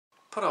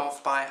put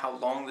off by how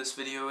long this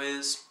video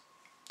is,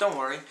 don't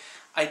worry.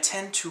 I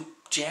tend to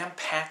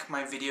jam-pack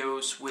my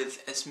videos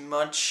with as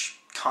much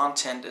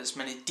content, as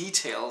many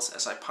details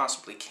as I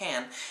possibly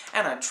can,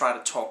 and I try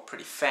to talk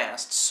pretty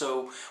fast.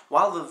 So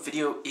while the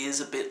video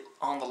is a bit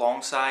on the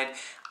long side,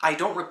 I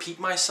don't repeat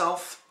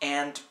myself,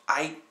 and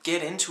I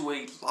get into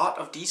a lot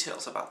of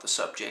details about the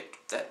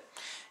subject that,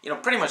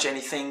 pretty much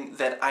anything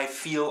that I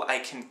feel I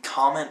can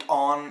comment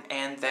on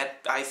and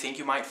that I think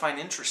you might find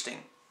interesting.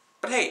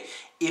 But hey,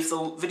 if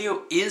the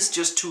video is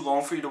just too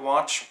long for you to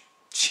watch,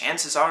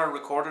 chances are I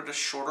recorded a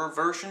shorter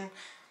version,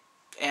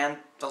 and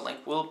the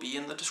link will be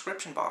in the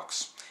description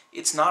box.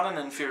 It's not an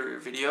inferior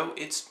video,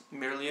 it's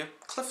merely a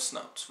Cliff's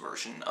Notes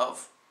version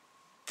of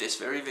this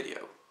very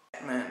video.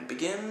 Batman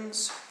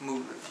Begins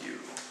movie review.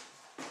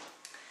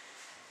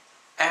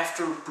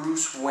 After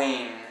Bruce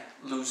Wayne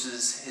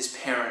loses his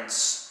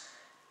parents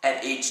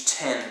at age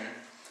 10,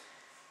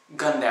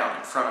 gunned down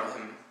in front of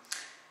him,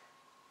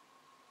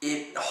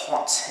 it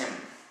haunts him,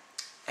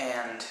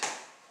 and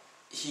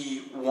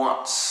he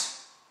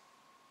wants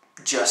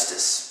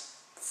justice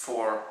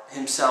for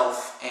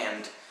himself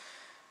and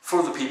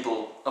for the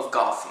people of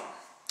Gotham.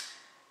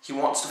 He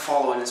wants to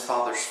follow in his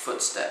father's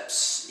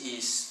footsteps.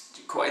 He's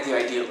quite the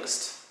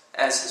idealist,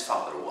 as his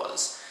father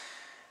was,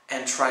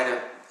 and try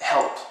to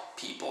help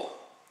people.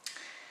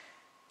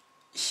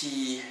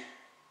 He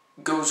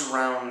goes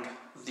around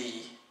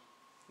the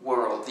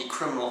world, the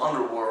criminal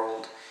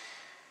underworld,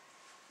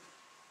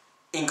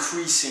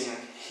 increasing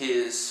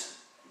his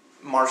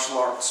martial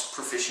arts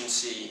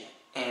proficiency,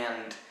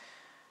 and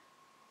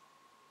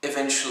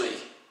eventually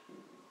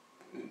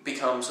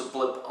becomes a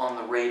blip on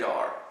the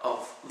radar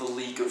of the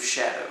League of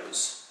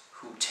Shadows,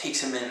 who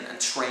takes him in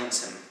and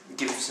trains him,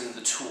 gives him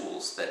the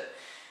tools that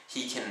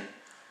he can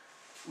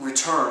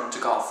return to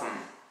Gotham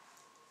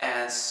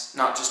as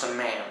not just a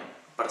man,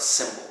 but a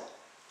symbol,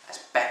 as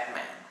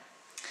Batman.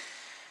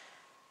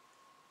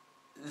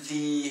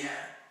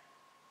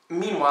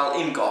 Meanwhile,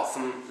 in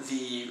Gotham,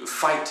 the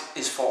fight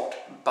is fought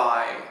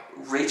by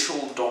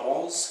Rachel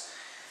Dawes,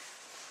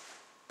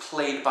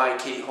 played by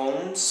Katie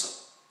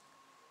Holmes,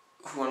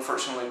 who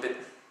unfortunately a bit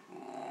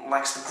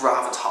lacks the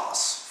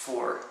gravitas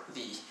for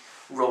the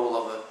role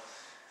of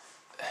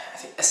I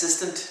think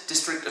assistant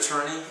district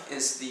attorney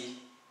is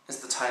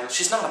the title.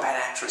 She's not a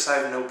bad actress. I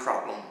have no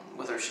problem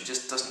with her. She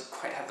just doesn't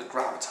quite have the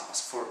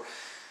gravitas for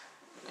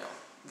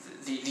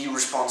the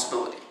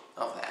responsibility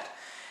of that.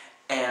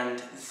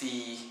 And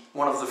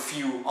one of the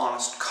few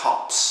honest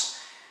cops.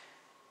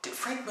 Did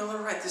Frank Miller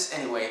write this?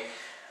 Anyway,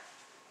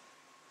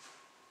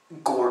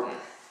 Gordon,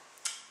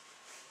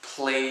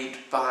 played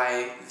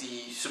by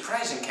the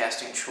surprising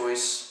casting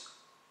choice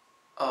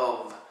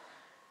of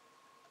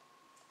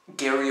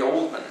Gary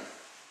Oldman,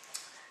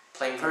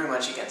 playing very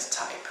much against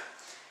type.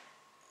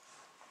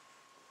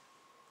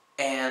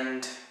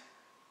 And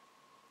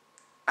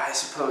I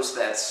suppose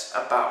that's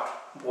about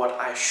what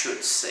I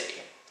should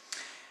say.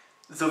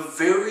 The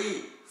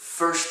very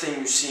first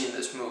thing you see in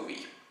this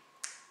movie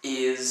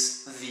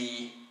is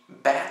the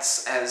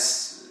bats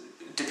as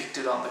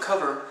depicted on the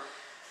cover,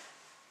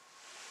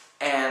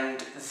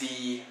 and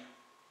the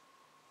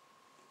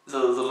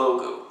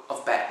logo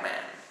of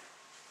Batman,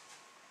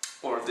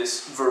 or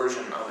this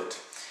version of it,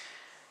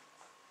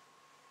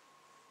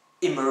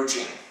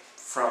 emerging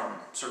from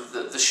sort of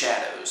the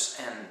shadows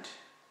and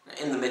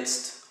in the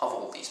midst of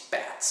all these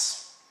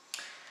bats.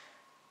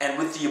 And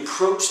with the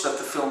approach that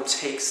the film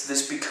takes,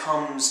 this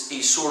becomes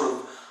a sort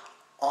of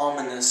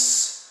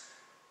ominous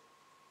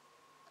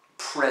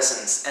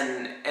presence,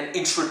 and an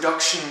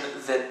introduction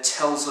that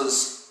tells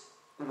us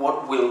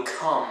what will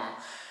come,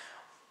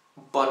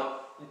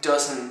 but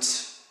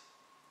doesn't,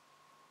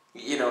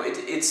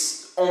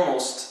 it's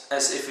almost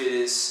as if it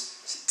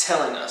is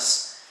telling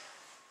us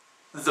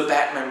the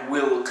Batman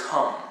will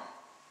come.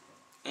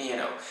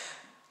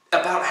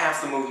 About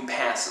half the movie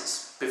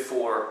passes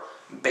before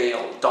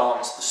Bale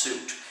dons the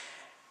suit.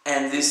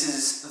 And this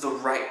is the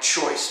right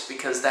choice,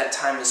 because that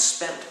time is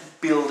spent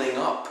building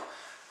up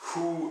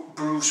who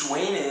Bruce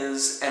Wayne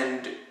is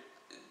and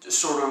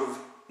sort of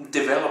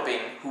developing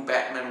who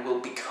Batman will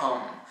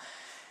become.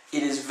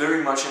 It is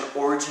very much an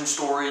origin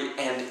story,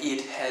 and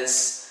it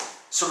has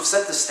sort of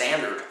set the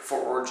standard for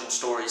origin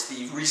stories.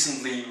 The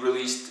recently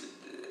released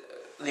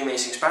The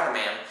Amazing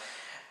Spider-Man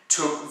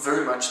took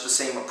very much the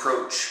same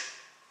approach.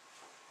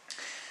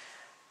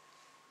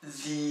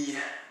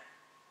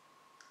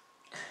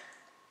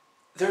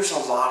 There's a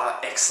lot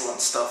of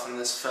excellent stuff in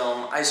this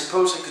film. I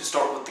suppose I could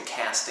start with the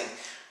casting.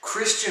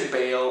 Christian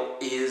Bale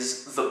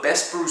is the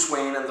best Bruce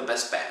Wayne and the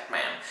best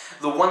Batman.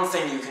 The one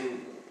thing you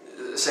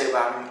can say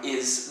about him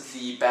is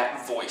the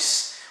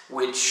Bat-voice,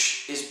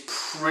 which is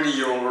pretty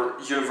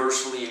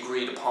universally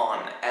agreed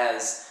upon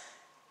as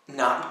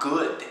not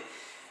good.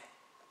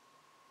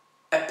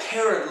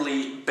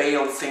 Apparently,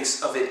 Bale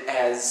thinks of it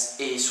as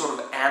a sort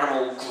of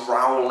animal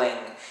growling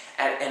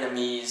at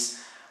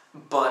enemies,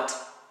 but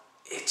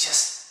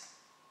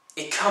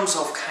it comes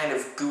off kind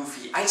of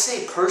goofy. I'd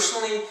say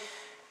personally,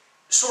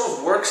 sort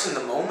of works in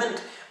the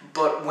moment,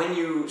 but when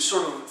you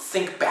sort of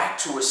think back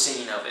to a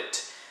scene of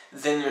it,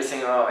 then you're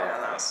thinking, oh yeah,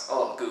 that was a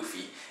little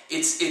goofy.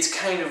 It's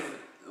kind of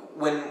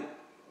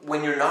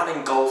when you're not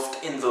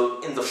engulfed in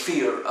the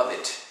fear of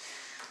it.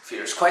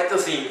 Fear is quite the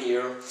theme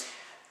here.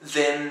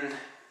 Then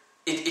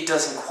it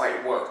doesn't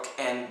quite work,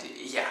 and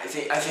yeah, I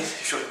think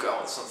they should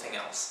go with something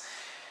else.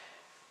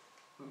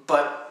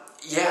 But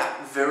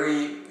yeah,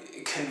 very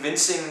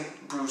convincing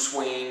Bruce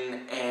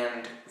Wayne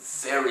and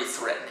very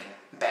threatening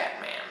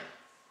Batman.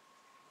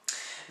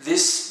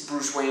 This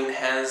Bruce Wayne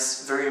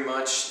has very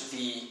much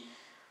the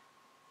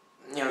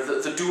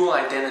dual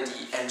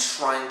identity, and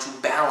trying to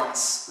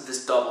balance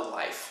this double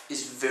life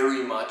is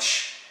very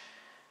much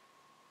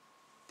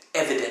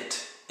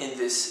evident in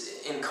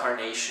this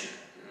incarnation,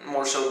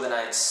 more so than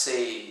I'd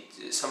say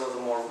some of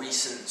the more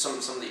recent, some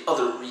of the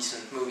other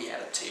recent movie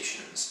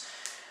adaptations.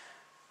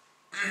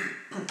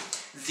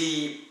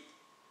 The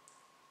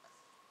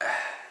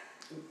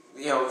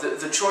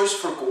choice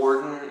for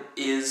Gordon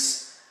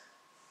is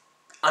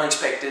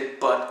unexpected,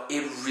 but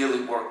it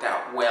really worked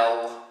out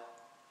well.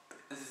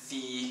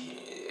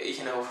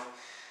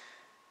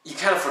 You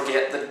kind of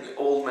forget that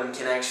Oldman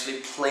can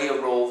actually play a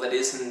role that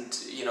isn't,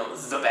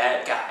 the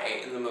bad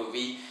guy in the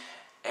movie.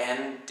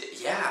 And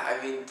yeah, I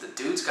mean, the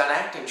dude's got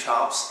acting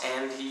chops,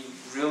 and he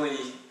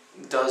really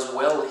does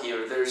well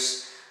here.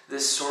 There's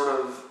this sort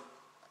of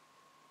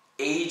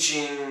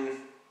aging,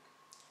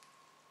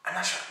 I'm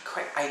not sure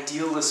quite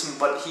idealism,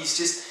 but he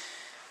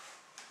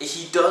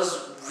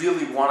does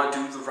really want to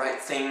do the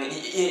right thing.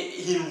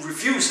 He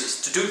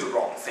refuses to do the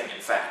wrong thing,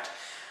 in fact.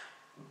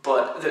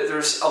 But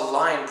there's a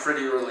line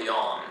pretty early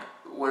on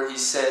where he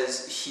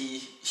says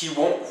he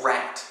won't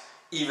rat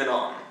even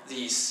on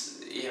these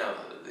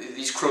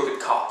crooked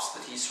cops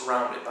that he's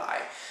surrounded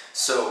by.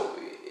 So,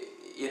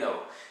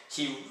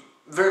 he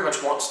very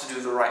much wants to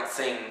do the right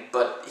thing,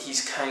 but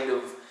he's kind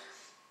of,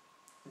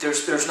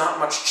 there's not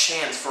much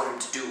chance for him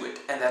to do it,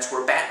 and that's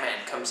where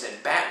Batman comes in.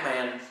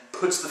 Batman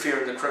puts the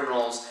fear in the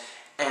criminals,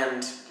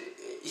 and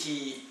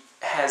he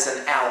has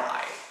an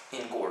ally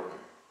in Gordon.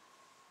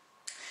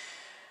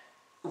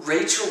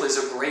 Rachel is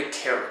a great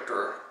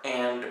character,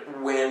 and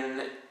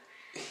when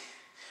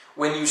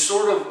you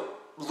sort of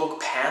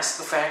look past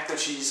the fact that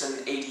she's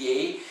an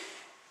ADA,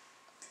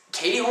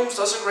 Katie Holmes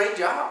does a great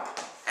job.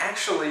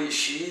 Actually,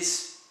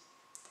 she's,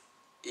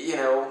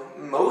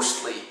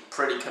 mostly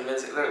pretty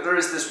convincing. There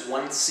is this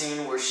one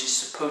scene where she's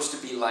supposed to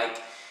be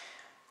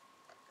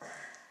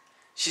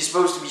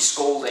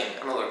scolding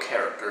another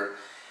character,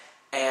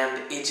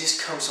 and it just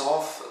comes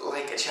off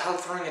like a child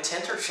throwing a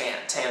temper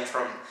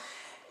tantrum.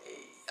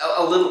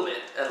 A little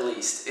bit, at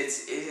least.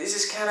 It's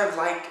just kind of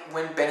like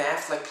when Ben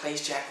Affleck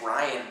plays Jack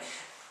Ryan.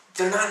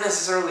 They're not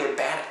necessarily a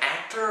bad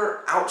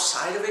actor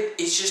outside of it,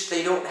 it's just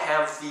they don't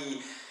have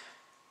the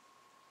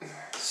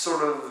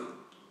sort of,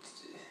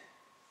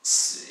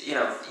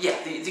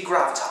 the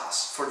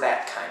gravitas for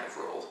that kind of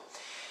role.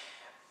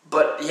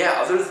 But yeah,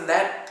 other than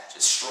that,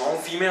 strong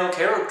female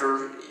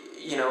character,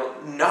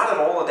 not at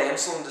all a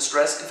damsel in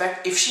distress. In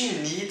fact, if she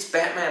needs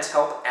Batman's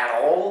help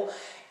at all,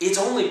 it's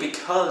only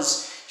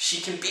because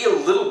she can be a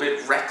little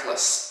bit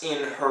reckless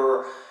in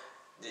her,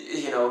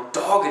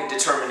 dogged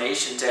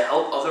determination to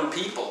help other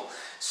people.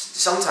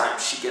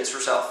 Sometimes she gets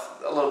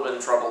herself a little bit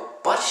in trouble,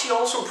 but she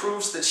also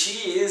proves that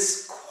she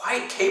is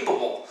quite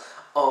capable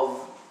of,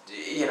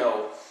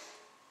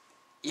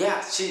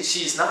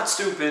 she's not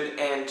stupid,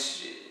 and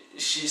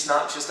she's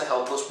not just a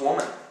helpless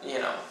woman,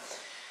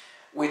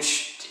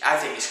 which I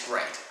think is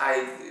great.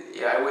 I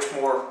wish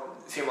more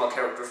female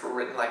characters were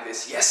written like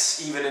this.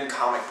 Yes, even in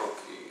comic book,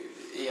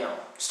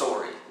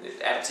 story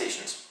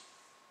adaptations.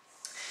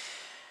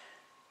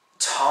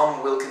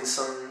 Tom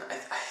Wilkinson,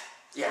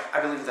 I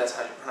believe that's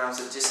how you pronounce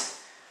it, just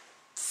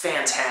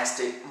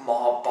fantastic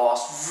mob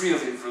boss,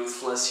 really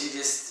ruthless. You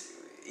just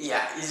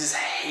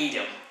hate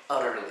him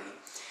utterly.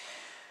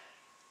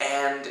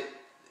 And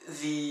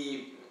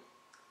the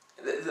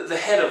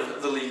head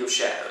of the League of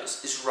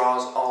Shadows is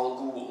Ra's al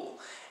Ghul,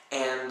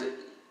 and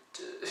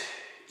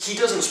he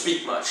doesn't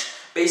speak much.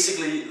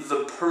 Basically,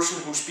 the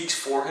person who speaks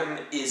for him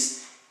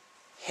is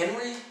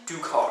Henry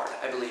Ducard,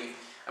 I believe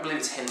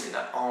it's Henry,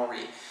 not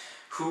Henri,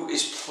 who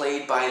is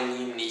played by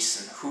Liam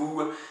Neeson,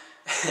 who,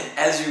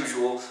 as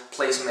usual,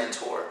 plays a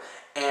mentor.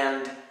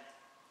 And,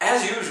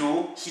 as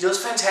usual, he does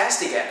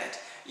fantastic at it.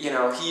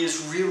 He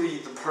is really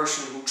the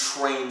person who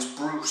trains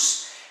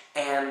Bruce,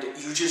 and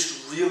you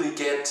just really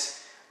get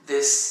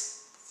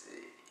this,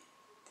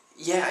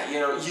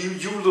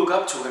 you look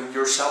up to him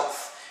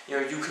yourself.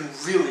 You can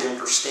really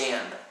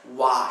understand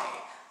why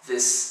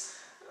this,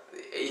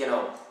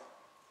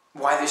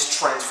 why this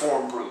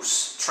transforms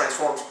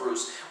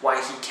Bruce,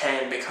 why he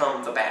can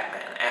become the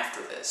Batman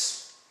after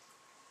this.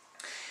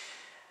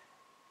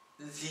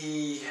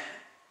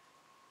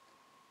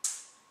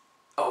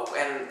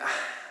 And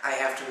I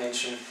have to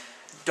mention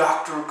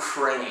Dr.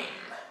 Crane,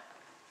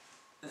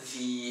 I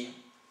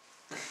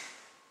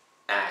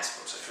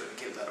suppose I shouldn't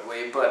give that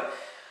away, but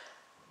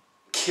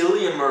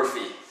Cillian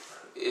Murphy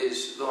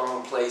is the one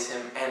who plays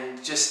him,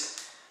 and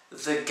just,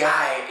 the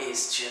guy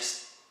is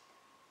just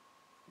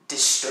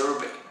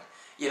disturbing.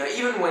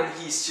 Even when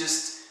he's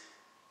just,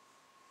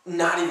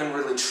 not even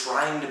really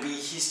trying to be.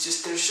 He's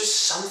just, there's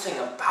just something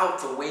about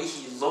the way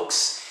he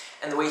looks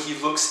and the way he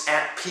looks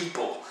at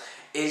people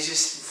is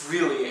just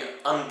really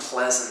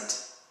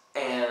unpleasant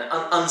and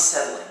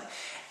unsettling.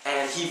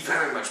 And he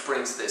very much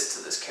brings this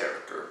to this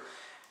character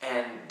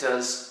and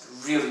does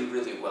really,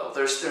 really well.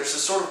 There's a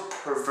sort of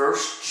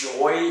perverse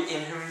joy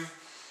in him,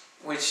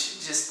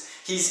 which just,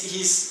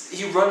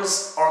 he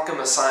runs Arkham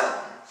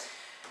Asylum,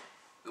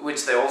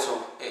 which they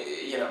also,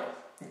 you know,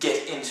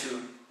 get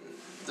into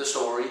the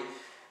story.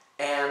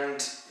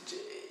 And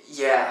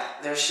yeah,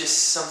 there's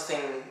just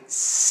something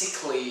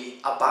sickly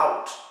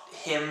about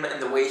him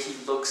and the way he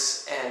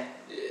looks, and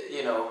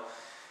you know,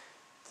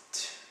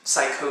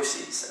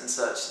 psychoses and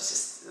such. It's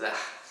just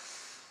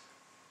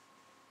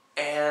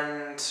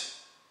and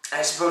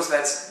I suppose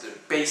that's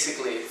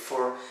basically it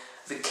for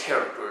the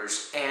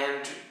characters.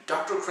 And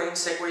Dr. Crane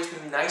segues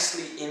me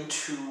nicely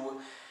into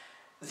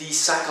the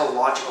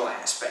psychological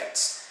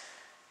aspects.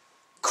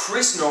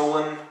 Chris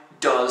Nolan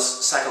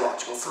does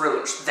psychological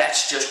thrillers.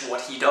 That's just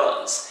what he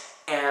does.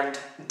 And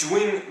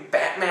doing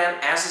Batman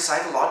as a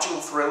psychological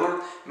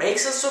thriller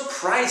makes a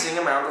surprising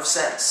amount of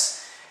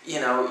sense. You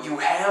know, you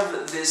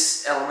have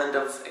this element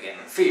of, again,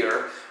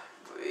 fear.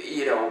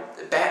 You know,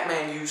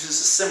 Batman uses a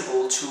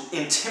symbol to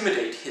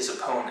intimidate his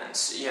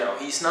opponents. You know,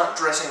 he's not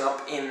dressing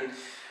up in,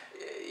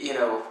 you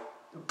know,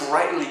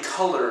 brightly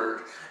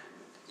colored,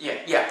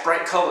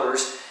 bright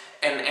colors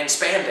and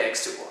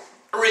spandex too.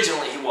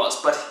 Originally he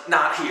was, but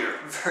not here.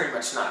 Very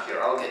much not here.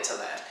 I'll get to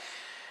that.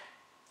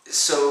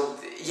 So,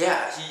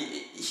 yeah,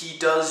 he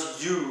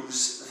does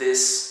use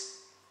this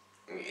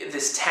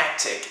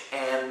tactic,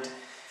 and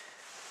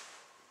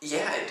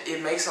yeah,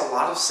 it makes a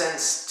lot of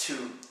sense to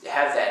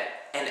have that.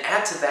 And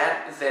add to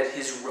that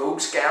his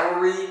rogues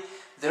gallery,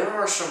 there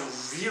are some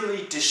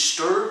really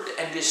disturbed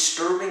and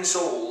disturbing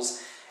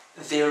souls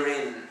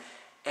therein.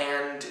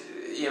 And,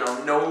 you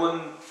know,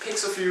 Nolan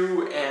picks a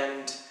few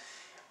and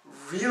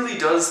really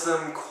does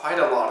them quite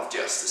a lot of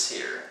justice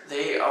here.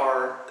 They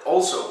are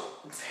also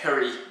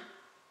very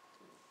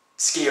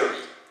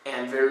scary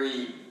and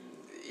very,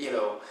 you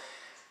know,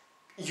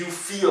 you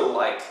feel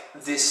like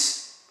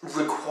this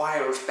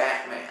requires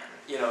Batman.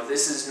 You know,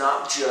 this is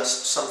not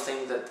just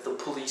something that the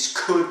police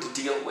could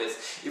deal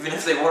with, even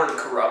if they weren't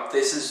corrupt.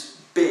 This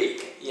is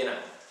big, you know.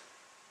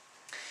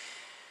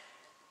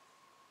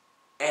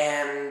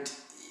 And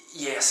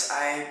yes,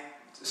 I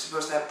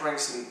suppose that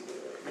brings me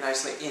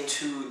nicely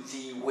into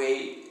the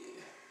way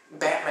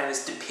Batman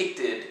is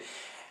depicted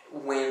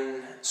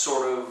when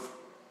sort of,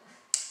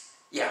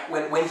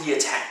 when he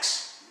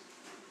attacks,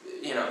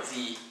 you know,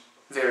 the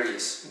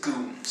various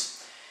goons.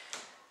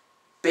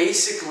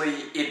 Basically,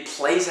 it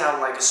plays out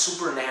like a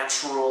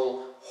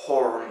supernatural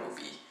horror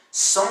movie.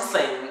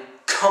 Something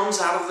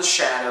comes out of the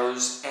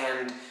shadows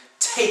and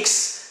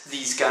takes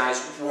these guys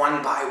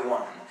one by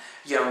one.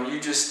 You know, you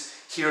just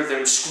hear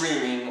them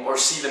screaming or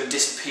see them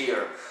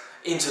disappear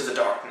into the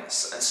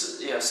darkness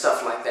and, you know,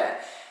 stuff like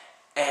that.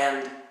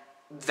 And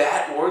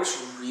that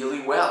works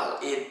really well.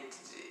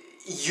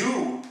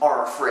 You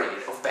are afraid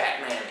of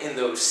Batman in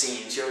those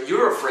scenes. You know,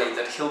 you're afraid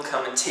that he'll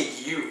come and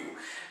take you.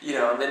 You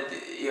know, and then,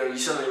 you know, you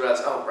suddenly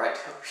realize, oh, right,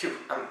 phew,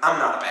 I'm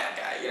not a bad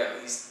guy, you know,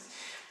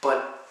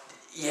 but,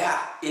 yeah,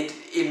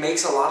 it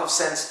makes a lot of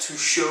sense to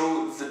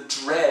show the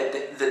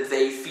dread that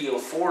they feel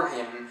for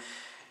him.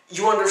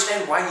 You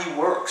understand why he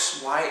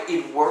works, why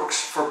it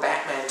works for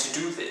Batman to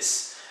do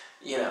this,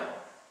 you know.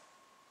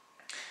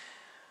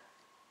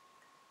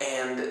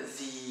 And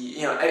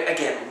you know,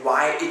 again,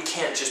 why it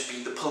can't just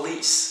be the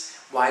police,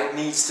 why it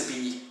needs to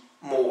be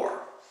more.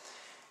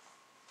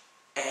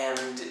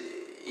 And,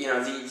 you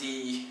know,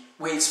 the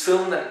way it's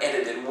filmed and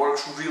edited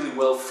works really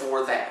well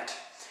for that.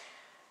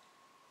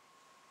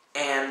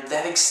 And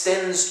that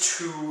extends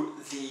to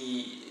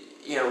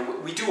you know,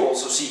 we do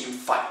also see him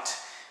fight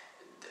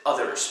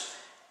others.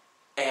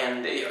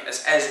 And, you know,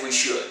 as we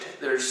should.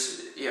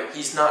 There's, you know,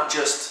 he's not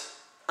just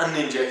a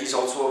ninja, he's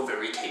also a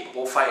very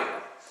capable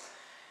fighter.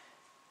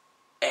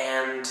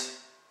 And,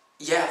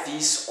 yeah,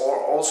 these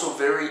are also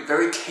very,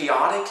 very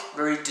chaotic,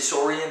 very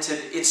disoriented.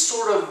 It's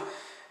sort of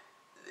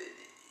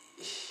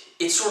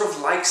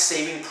like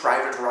Saving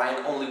Private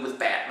Ryan, only with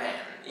Batman.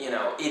 You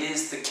know, it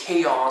is the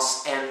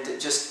chaos, and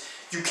just,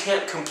 you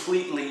can't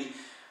completely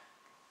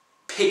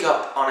pick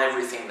up on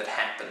everything that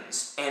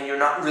happens, and you're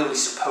not really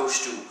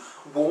supposed to.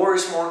 War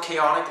is more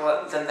chaotic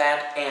than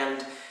that,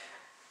 and,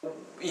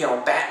 you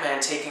know, Batman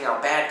taking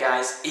out bad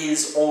guys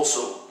is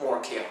also more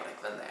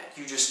chaotic than that.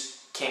 You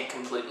just can't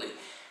completely.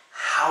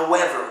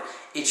 However,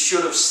 it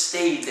should have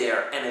stayed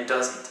there, and it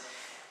doesn't.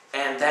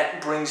 And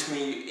that brings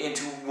me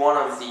into one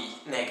of the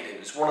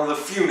negatives, one of the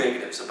few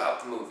negatives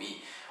about the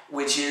movie,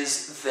 which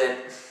is that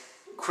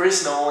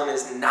Chris Nolan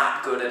is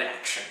not good at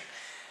action.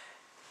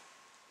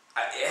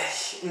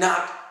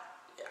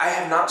 I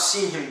have not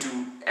seen him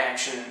do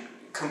action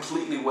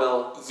completely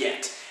well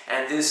yet,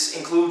 and this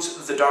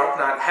includes The Dark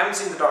Knight. I haven't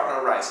seen The Dark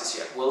Knight Rises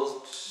yet.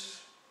 Well,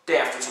 day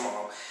after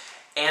tomorrow,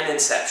 and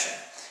Inception.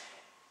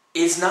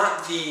 It's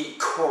not the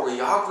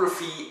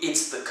choreography,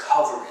 it's the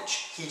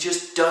coverage. He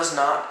just does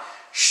not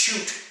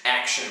shoot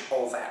action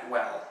all that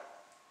well.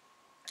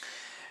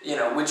 You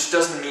know, which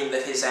doesn't mean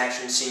that his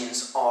action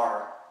scenes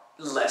are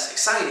less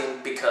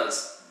exciting,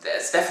 because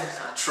that's definitely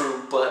not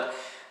true, but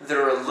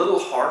they're a little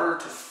harder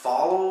to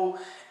follow,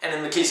 and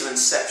in the case of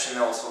Inception,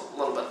 they also a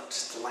little bit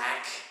just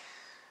lack,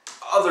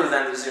 other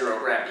than the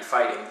zero-gravity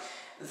fighting,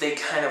 they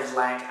kind of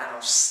lack, I don't know,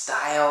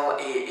 style,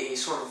 a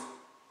sort of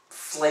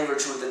flavor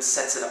to it that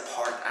sets it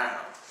apart. I don't know.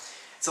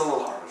 It's a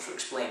little harder to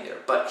explain there.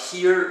 But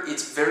here,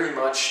 it's very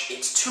much,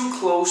 it's too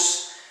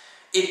close.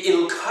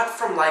 It'll cut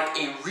from like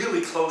a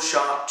really close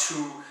shot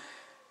to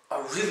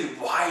a really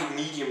wide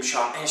medium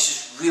shot, and it's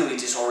just really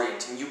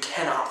disorienting. You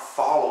cannot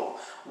follow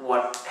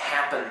what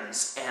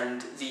happens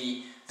and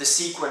the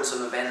sequence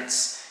of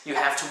events. You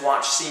have to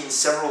watch scenes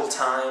several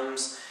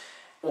times,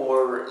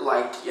 or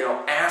like, you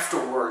know,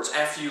 afterwards,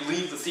 after you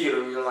leave the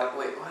theater, you're like,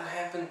 wait, what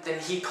happened? Then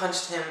he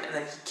punched him, and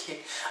then he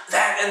kicked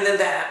that, and then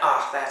that.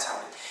 Ah, that's how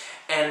it.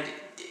 And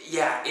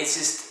yeah, it's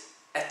just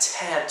a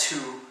tad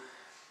too.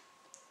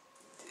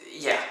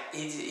 Yeah,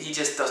 he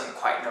just doesn't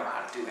quite know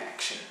how to do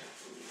action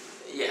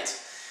yet.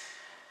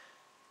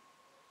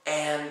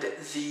 And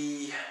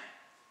the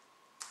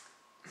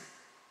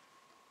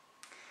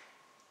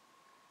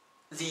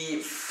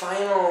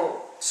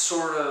final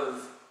sort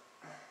of,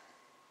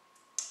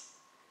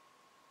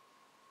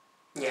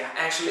 yeah,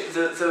 actually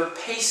the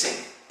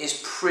pacing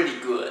is pretty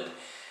good.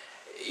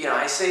 You know,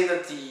 I say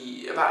that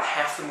about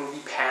half the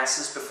movie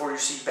passes before you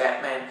see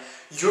Batman.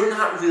 You're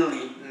not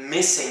really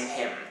missing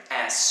him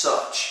as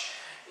such.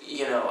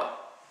 You know,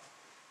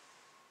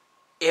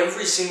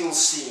 every single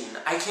scene,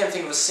 I can't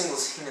think of a single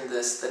scene in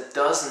this that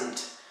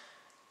doesn't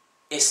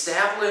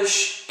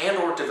establish and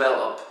or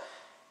develop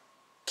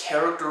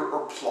character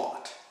or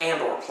plot,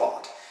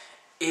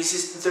 It's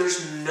just,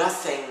 there's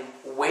nothing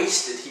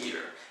wasted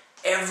here.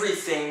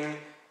 Everything,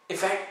 in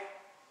fact,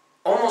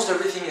 almost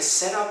everything is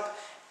set up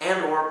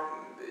and or,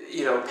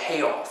 you know,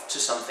 pay off to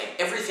something.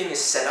 Everything is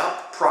set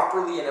up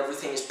properly and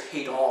everything is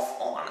paid off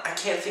on. I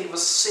can't think of a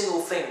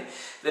single thing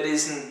that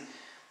isn't,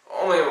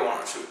 maybe one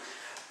or two.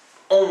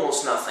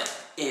 Almost nothing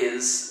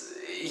is,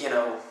 you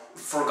know,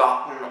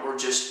 forgotten or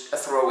just a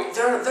throwaway.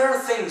 There are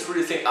things where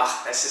you think,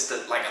 ah, that's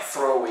just like a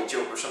throwaway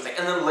joke or something,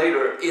 and then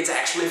later it's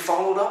actually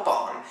followed up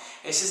on.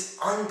 It's just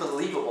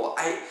unbelievable.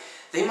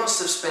 They must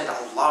have spent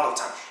a lot of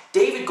time.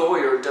 David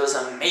Goyer does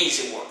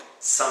amazing work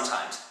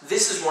sometimes.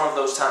 This is one of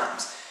those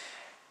times.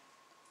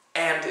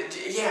 And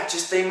yeah,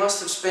 just they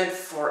must have spent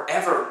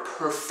forever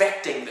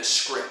perfecting the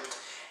script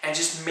and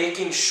just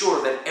making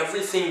sure that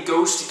everything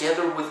goes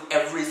together with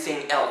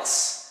everything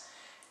else.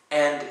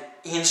 And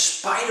in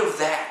spite of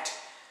that,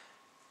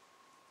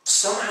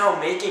 somehow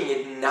making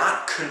it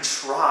not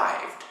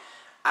contrived,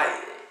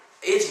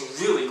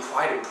 it's really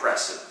quite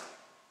impressive.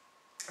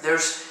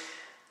 There's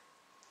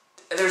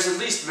at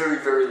least very,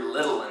 very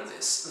little in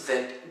this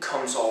that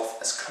comes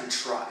off as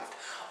contrived.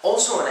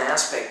 Also an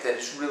aspect that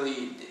is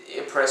really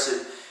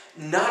impressive,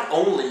 not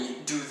only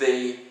do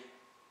they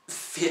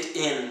fit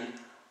in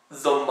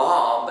the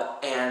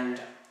mob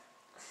and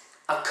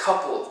a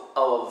couple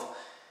of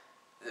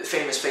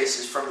famous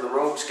faces from the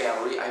Rogues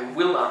Gallery, I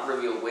will not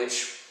reveal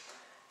which,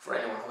 for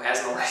anyone who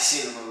hasn't already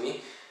seen the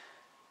movie.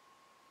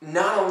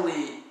 Not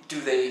only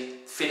do they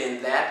fit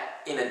in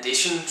that, in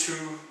addition to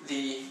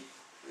the,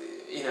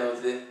 you know,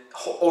 the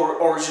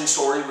origin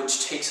story,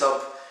 which takes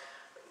up,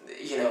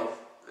 you know,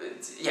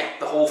 yeah,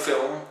 the whole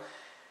film,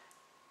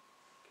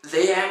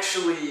 they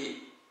actually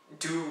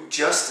do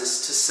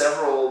justice to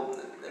several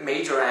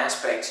major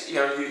aspects. You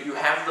know, you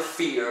have the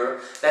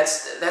fear.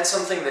 That's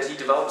something that he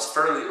develops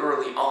fairly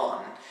early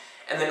on,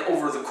 and then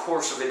over the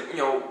course of it, you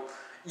know,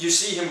 you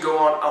see him go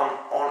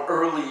on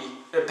early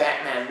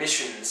Batman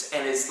missions,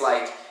 and it's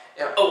like,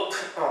 you know,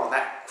 oh,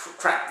 that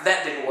crap,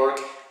 that didn't work.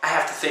 I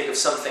have to think of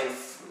something,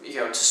 you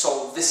know, to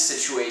solve this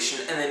situation,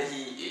 and then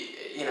he,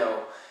 you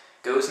know,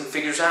 goes and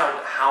figures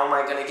out, how am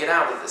I going to get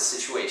out of this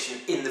situation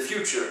in the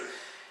future?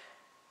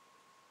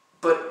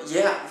 But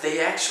yeah, they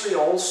actually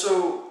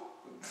also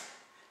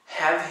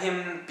have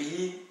him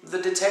be the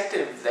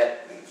detective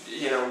that,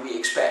 you know, we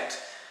expect.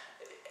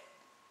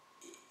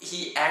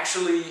 He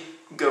actually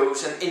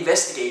goes and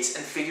investigates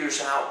and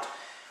figures out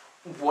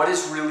what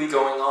is really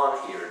going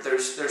on here.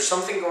 There's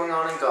something going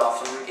on in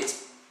Gotham.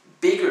 It's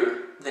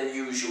bigger than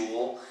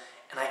usual,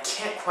 and I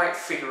can't quite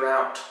figure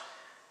out,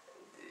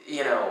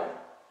 you know,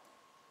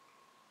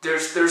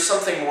 there's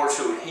something more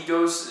to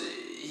it.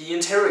 He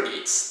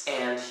interrogates,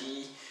 and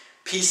he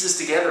pieces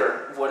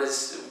together what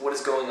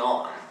is going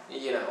on,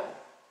 you know.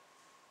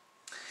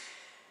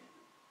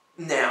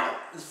 Now,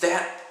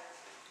 that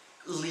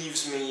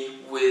leaves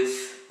me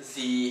with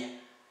the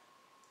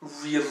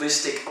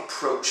realistic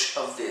approach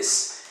of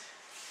this.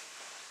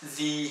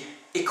 The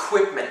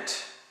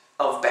equipment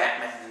of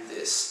Batman in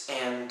this,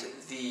 and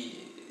the,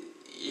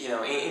 you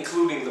know,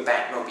 including the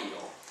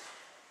Batmobile,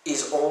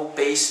 is all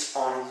based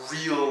on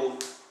real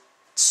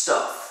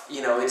stuff.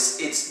 You know,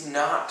 it's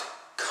not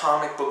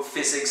comic book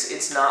physics.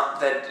 It's not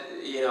that,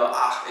 you know,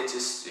 it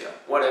just, you know,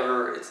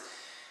 whatever. It's,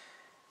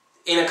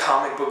 in a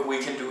comic book we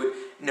can do it.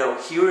 No,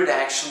 here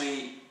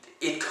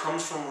it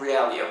comes from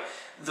reality.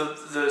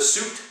 the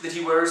suit that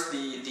he wears,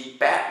 the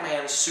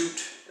Batman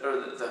suit, or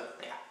the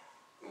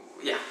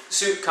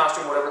suit,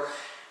 costume, whatever,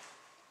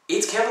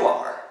 it's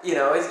Kevlar. You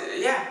know,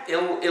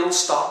 it'll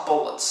stop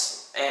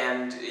bullets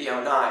and, you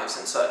know, knives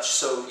and such.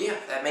 So yeah,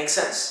 that makes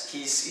sense.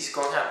 He's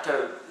going to have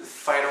to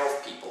fight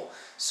off people.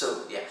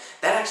 So yeah,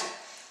 that actually,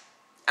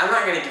 I'm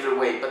not going to give it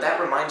away, but that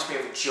reminds me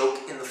of a joke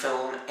in the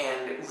film,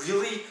 and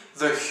really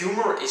the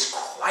humor is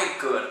quite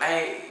good.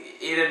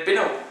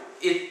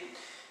 It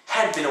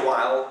had been a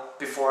while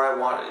before I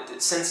watched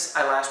it. Since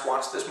I last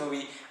watched this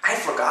movie, I'd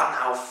forgotten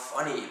how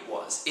funny it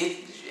was.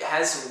 It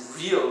has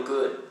some real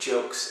good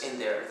jokes in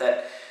there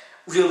that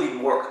really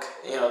work.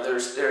 You know,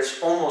 there's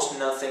almost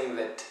nothing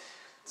that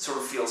sort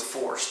of feels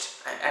forced.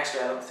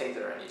 Actually, I don't think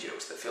there are any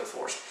jokes that feel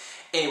forced.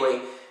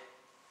 Anyway,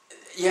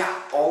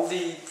 yeah, all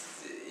the,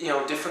 you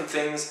know, different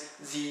things.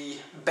 The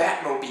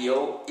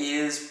Batmobile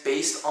is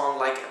based on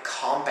like a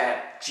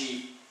combat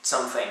jeep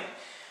something.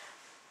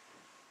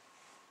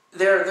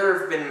 There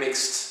have been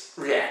mixed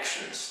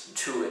reactions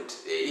to it.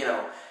 You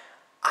know,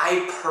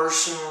 I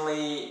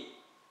personally,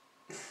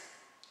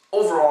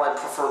 overall, I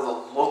prefer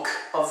the look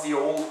of the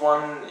old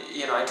one.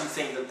 You know, I do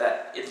think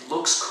that it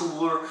looks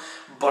cooler,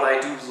 but I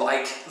do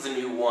like the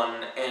new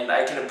one, and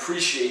I can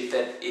appreciate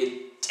that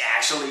it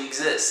actually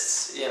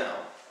exists, you know.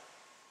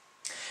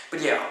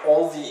 But yeah,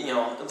 all the, you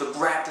know, the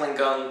grappling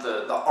gun,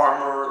 the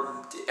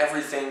armor,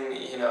 everything,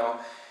 you know,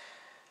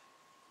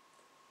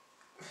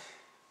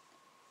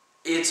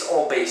 it's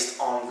all based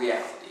on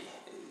reality,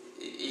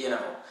 you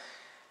know,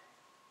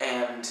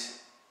 and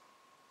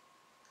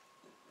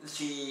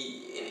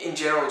in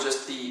general,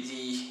 just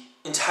the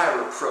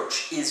entire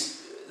approach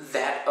is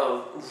that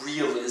of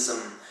realism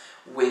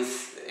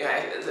with,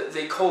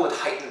 they call it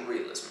heightened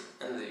realism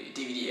in the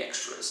DVD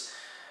extras,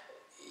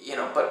 you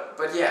know,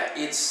 but yeah,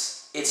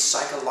 it's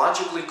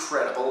psychologically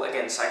credible,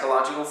 again,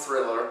 psychological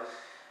thriller,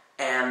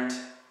 and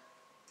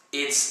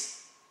it's,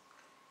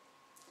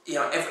 you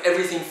know,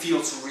 everything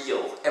feels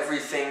real.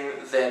 Everything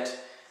that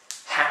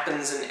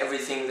happens and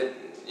everything that,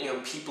 you know,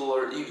 people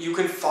are, you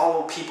can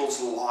follow people's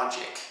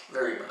logic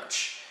very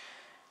much.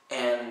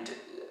 And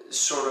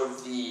sort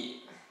of the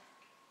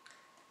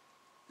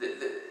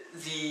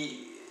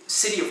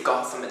city of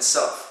Gotham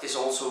itself is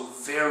also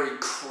very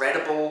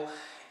credible.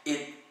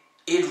 It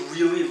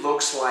really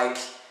looks like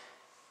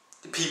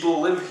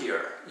people live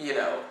here, you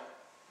know.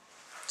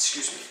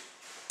 Excuse me.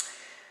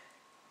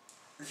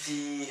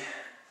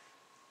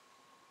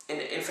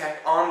 In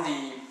fact, on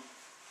the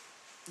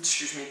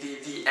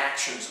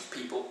actions of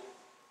people,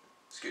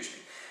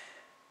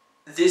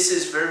 this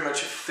is very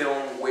much a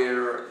film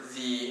where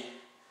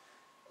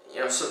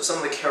some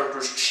of the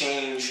characters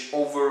change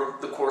over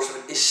the course of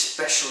it,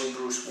 especially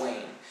Bruce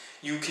Wayne.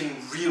 You can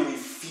really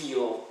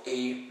feel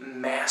a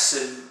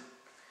massive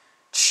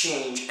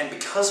change, and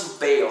because of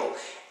Bale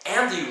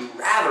and the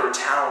rather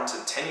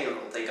talented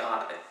 10-year-old they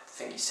got, I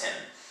think he's 10,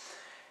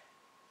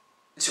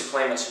 to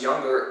play much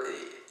younger,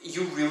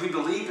 you really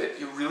believe it.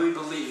 You really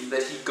believe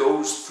that he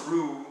goes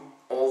through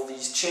all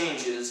these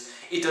changes.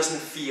 It doesn't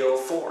feel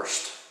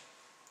forced.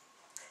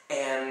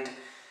 And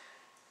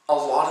a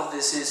lot of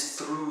this is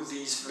through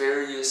these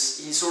various,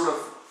 he sort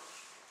of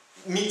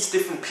meets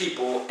different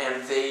people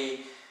and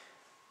they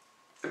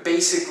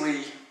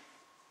basically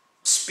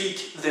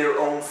speak their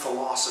own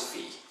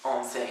philosophy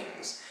on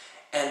things,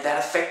 and that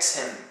affects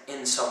him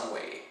in some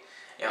way.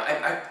 You know,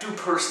 I do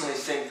personally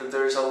think that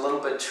there's a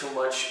little bit too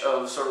much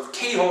of sort of,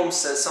 Katie Holmes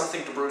says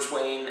something to Bruce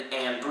Wayne,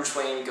 and Bruce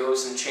Wayne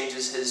goes and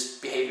changes his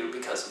behavior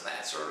because of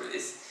that. Sort of,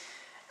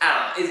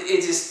 I don't know,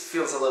 it just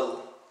feels a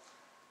little,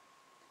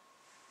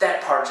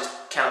 that part just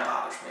kind of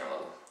bothers me a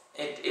little.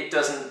 It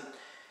doesn't,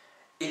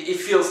 it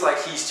feels like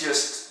he's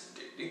just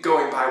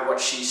going by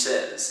what she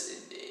says.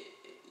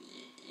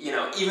 You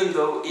know, even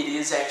though it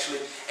is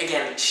actually,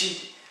 again,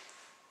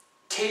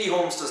 Katie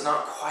Holmes does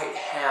not quite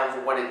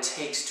have what it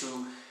takes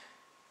to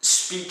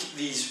speak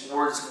these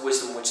words of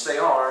wisdom, which they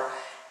are,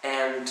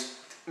 and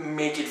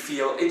make it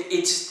feel,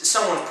 it's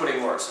someone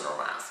putting words in her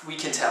mouth. We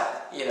can tell,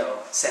 you know,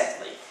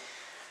 sadly.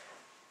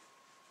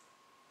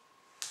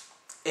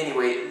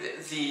 Anyway,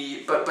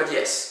 but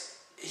yes,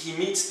 he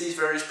meets these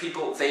various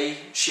people, they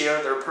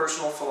share their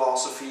personal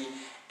philosophy,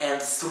 and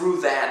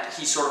through that,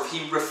 he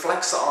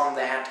reflects on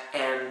that,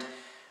 and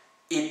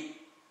it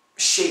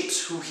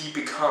shapes who he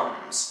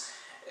becomes.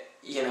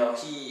 You know,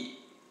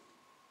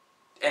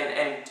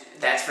 and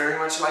that's very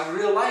much like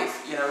real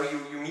life. You know,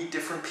 you meet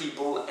different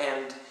people,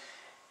 and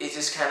it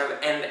just kind of,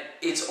 and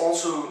it's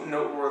also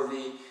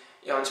noteworthy,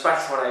 you know, in spite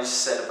of what I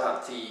just said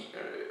about the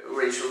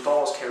Rachel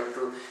Dawes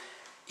character,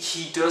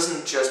 he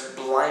doesn't just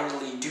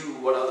blindly do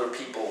what other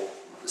people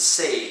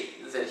say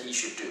that he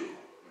should do.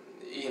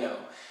 You know,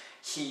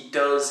 he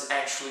does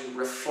actually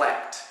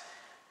reflect.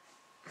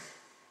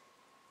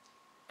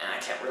 And I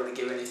can't really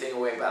give anything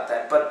away about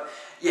that, but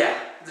yeah,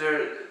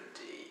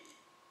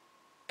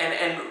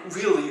 and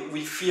really,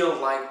 we feel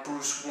like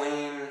Bruce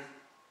Wayne,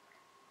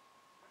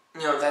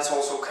 you know, that's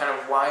also kind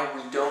of why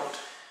we don't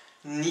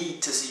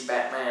need to see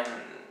Batman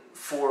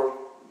for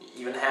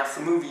even half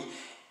the movie.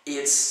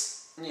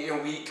 It's you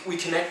know, we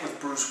connect with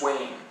Bruce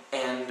Wayne,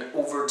 and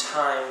over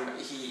time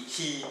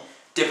he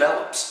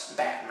develops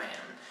Batman.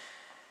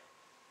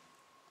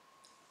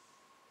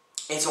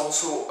 It's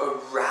also a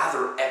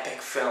rather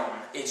epic film.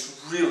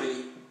 It's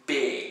really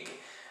big.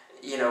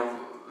 You know,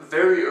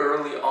 very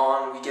early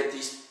on we get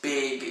these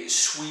big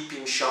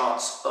sweeping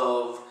shots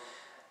of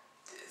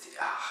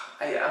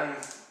I'm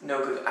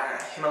no good.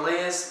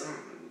 Himalayas,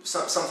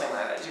 something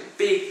like that.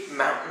 Big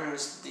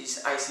mountains,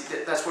 these icy.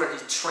 That's where he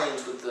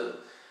trains with the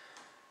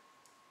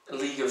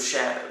League of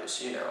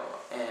Shadows, you know,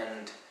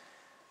 and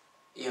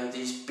you know,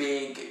 these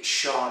big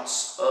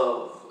shots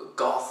of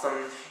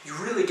Gotham. You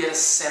really get a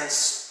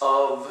sense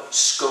of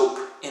scope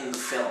in the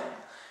film.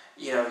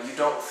 You know, you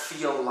don't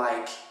feel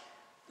like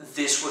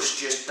this was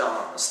just done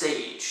on a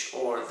stage,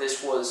 or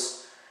this was.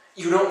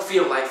 You don't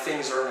feel like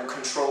things are in a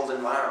controlled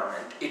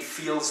environment. It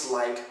feels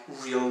like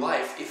real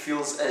life. It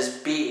feels as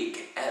big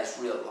as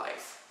real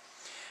life.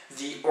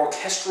 The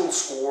orchestral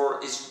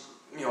score is,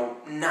 you know,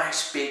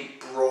 nice, big,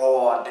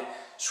 broad,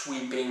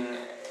 sweeping,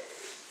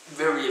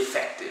 very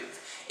effective.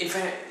 In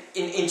fact,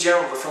 in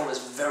general, the film is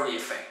very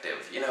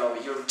effective. You know,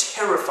 you're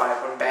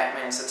terrified when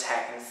Batman's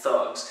attacking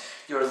thugs.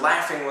 You're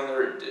laughing when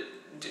they're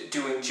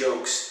doing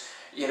jokes.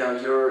 You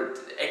know, you're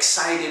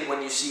excited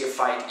when you see a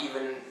fight,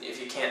 even if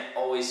you can't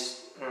always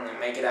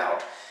make it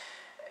out.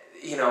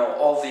 You know,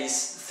 all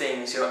these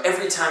things. You know,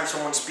 every time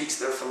someone speaks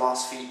their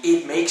philosophy,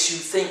 it makes you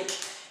think.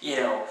 You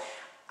know,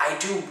 I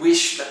do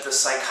wish that the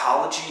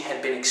psychology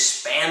had been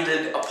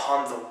expanded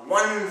upon the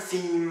one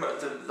theme,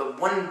 the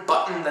one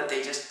button that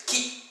they just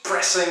keep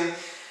pressing.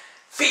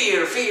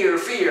 Fear, fear,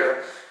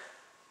 fear.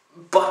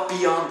 But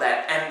beyond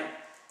that, and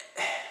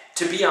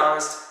to be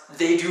honest,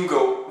 they do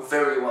go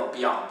very well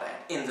beyond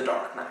that in The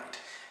Dark Knight.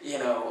 You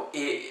know,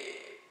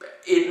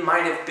 it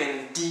might have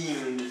been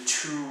deemed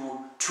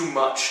too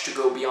much to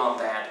go beyond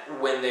that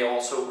when they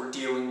also were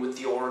dealing with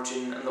the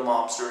origin and the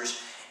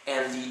mobsters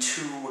and the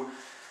two,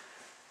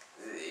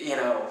 you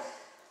know,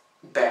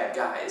 bad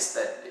guys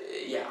that,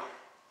 yeah.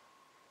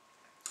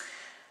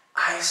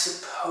 I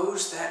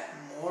suppose that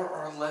more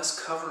or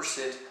less covers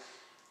it.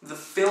 The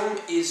film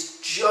is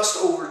just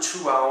over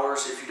 2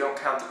 hours, if you don't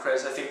count the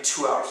credits. I think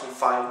 2 hours and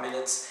 5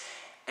 minutes,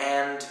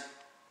 and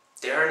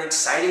they're an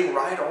exciting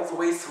ride all the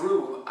way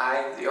through.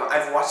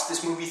 I've watched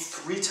this movie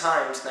 3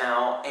 times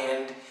now,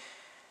 and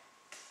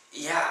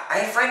yeah, I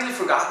had frankly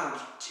forgotten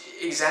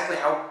exactly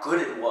how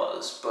good it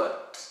was,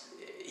 but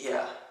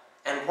yeah.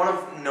 And one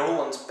of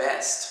Nolan's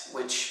best,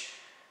 which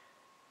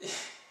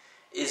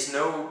is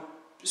no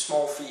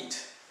small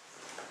feat.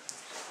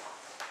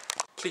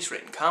 Please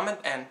rate and comment,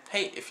 and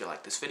hey, if you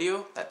like this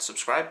video, that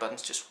subscribe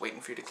button's just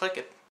waiting for you to click it.